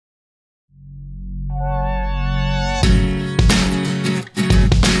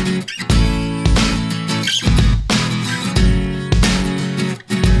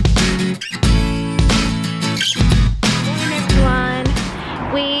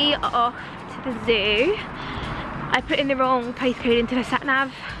We are off to the zoo. I put in the wrong postcode into the sat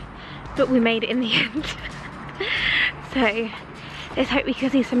nav, but we made it in the end. So let's hope we can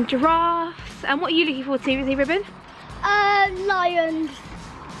see some giraffes. And what are you looking forward to, Rosie Ribbon? Lions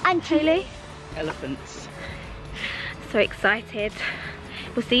and Haley? Elephants. So excited.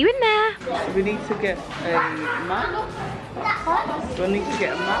 We'll see you in there. So we need to get a map. Do I need to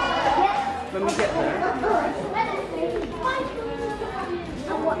get a map when we get there?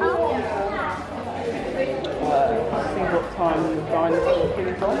 See what time the dinosaur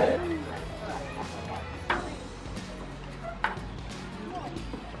is on.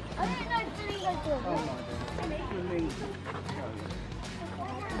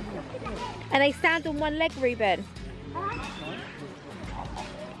 And they stand on one leg, Ruben.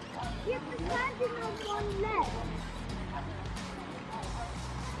 You're standing on one leg.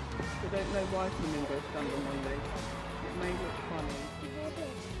 I don't know why flamingos stand on one leg. It may look funny.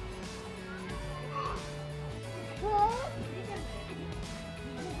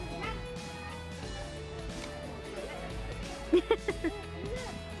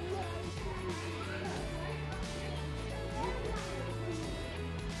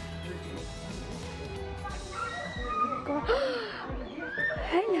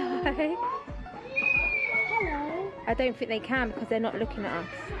 Hello. Hello. I don't think they can because they're not looking at us.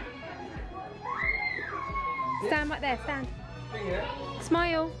 Stand right there, stand.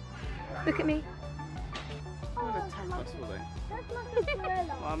 Smile. Look at me. That's like a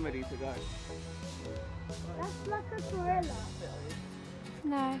gorilla. I'm ready to go. That's like a gorilla.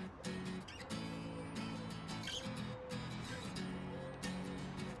 No.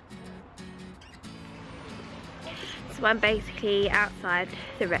 So I'm basically outside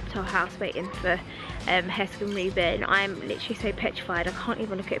the reptile house waiting for Hesk and Ruben. I'm literally so petrified I can't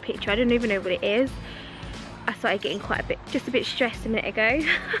even look at a picture. I don't even know what it is. I started getting just a bit stressed a minute ago.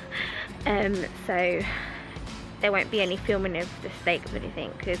 So there won't be any filming of the steak or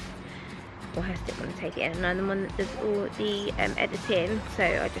anything because Hesk didn't want to take it in, and I'm the one that does all the editing, so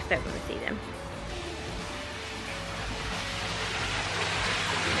I just don't want to see them.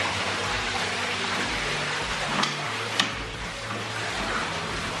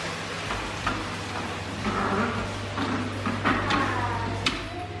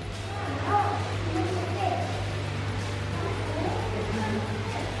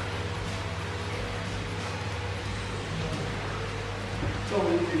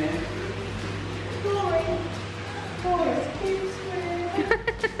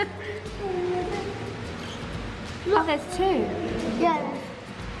 Oh, there's two. Yeah,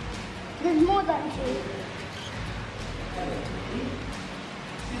 there's more than two.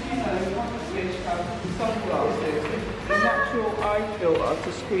 Did you know one fish has sunglasses, a natural eye filter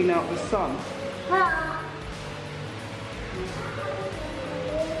to screen out the sun?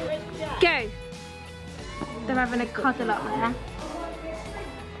 Go! They're having a cuddle up there.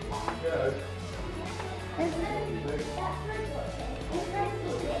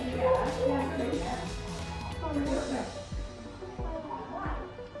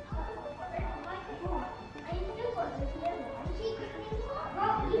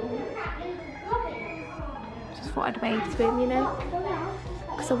 Just thought I'd wave to him, you know,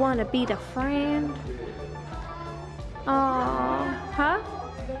 because I want to be the friend. Oh, huh?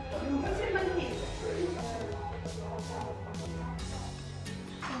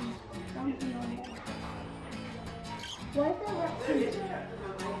 Why is there raccoons?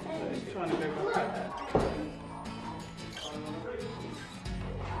 He's trying to go back.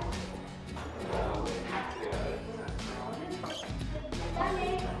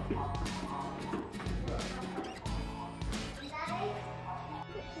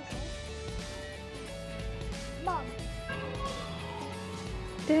 Mom.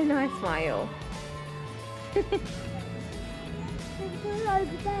 Do a nice smile. There's one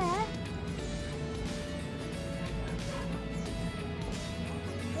over there.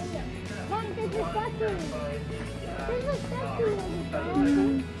 Mom, there's a statue. There's a statue over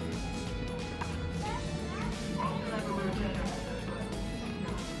there.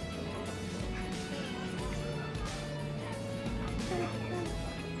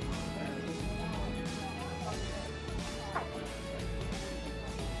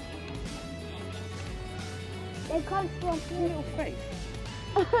 They come from Your little face.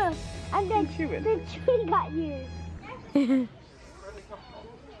 and they're chewing. chewing at you.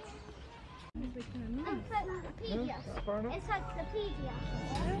 Encyclopedia. Encyclopedia.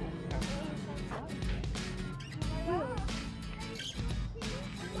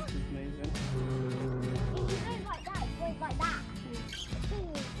 This is amazing. If you go like that, it goes like that.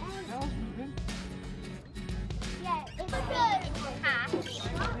 Yeah, it's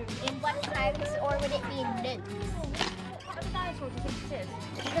good.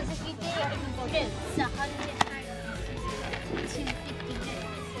 It's 100 pounds to 50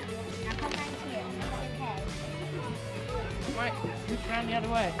 minutes. Now come down here. Okay. Right, just round the other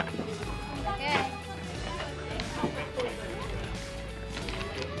way. Okay.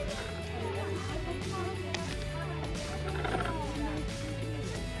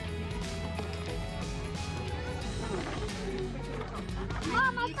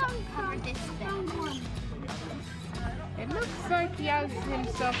 Mom, I found cover this thing. It looks like he has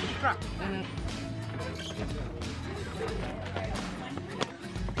himself trapped in it.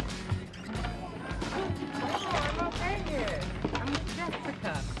 Oh, I'm okay here. I'm with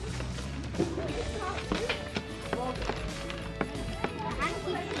Jessica. And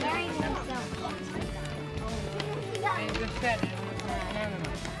he's wearing himself. He just said it was an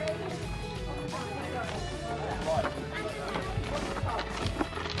animal. An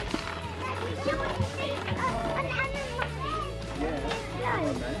animal. Yeah.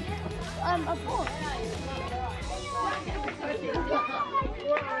 A horse.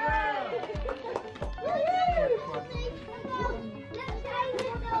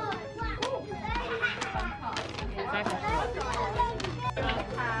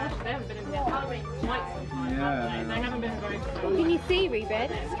 They haven't been in here quite some time, haven't they? They haven't been very good. Can you see, Ruben?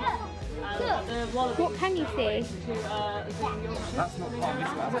 What can you see? That's not part of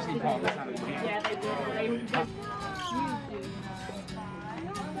this, that's actually part of this animal. Yeah, they do.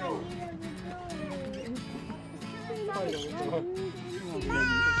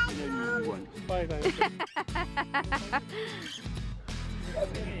 Bye, guys.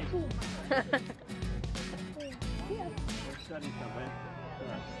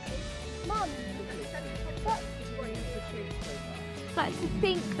 Mom. Like, to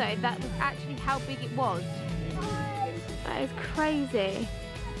think though, that was actually how big it was. That is crazy.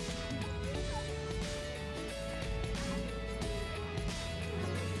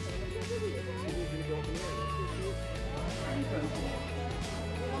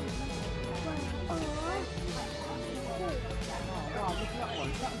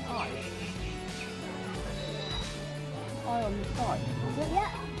 Eye on the side.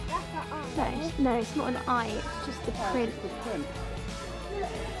 Yeah, that's the eye. No, it's not an eye, it's just the print. The print.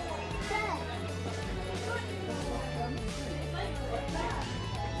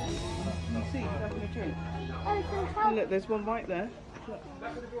 You see, it's having a drink. Oh, so And how, look, there's one right there.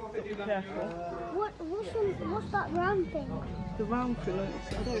 Be careful. what's that round thing? The round thing,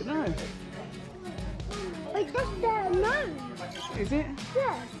 I don't know. Wait, that's their nose. Is it?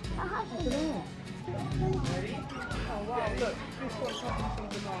 Yeah, that has to be. Oh wow, look, this one's having some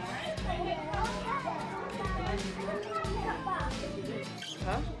bananas.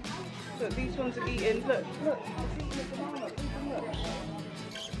 Huh? Look, these ones are eating, look, it's eating a banana, look.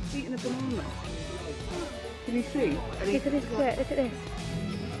 It's eating a banana. Can you see? Look at this, look at this.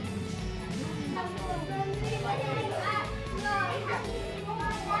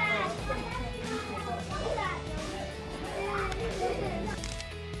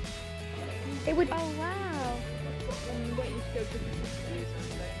 It would, oh wow. I'm waiting to go to the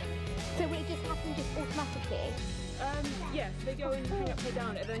So would it just happen just automatically? Yes, they go and hang upside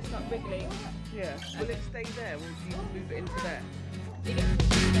down and then they start wiggling. Yeah, will it stay there? Will you move it into there? They get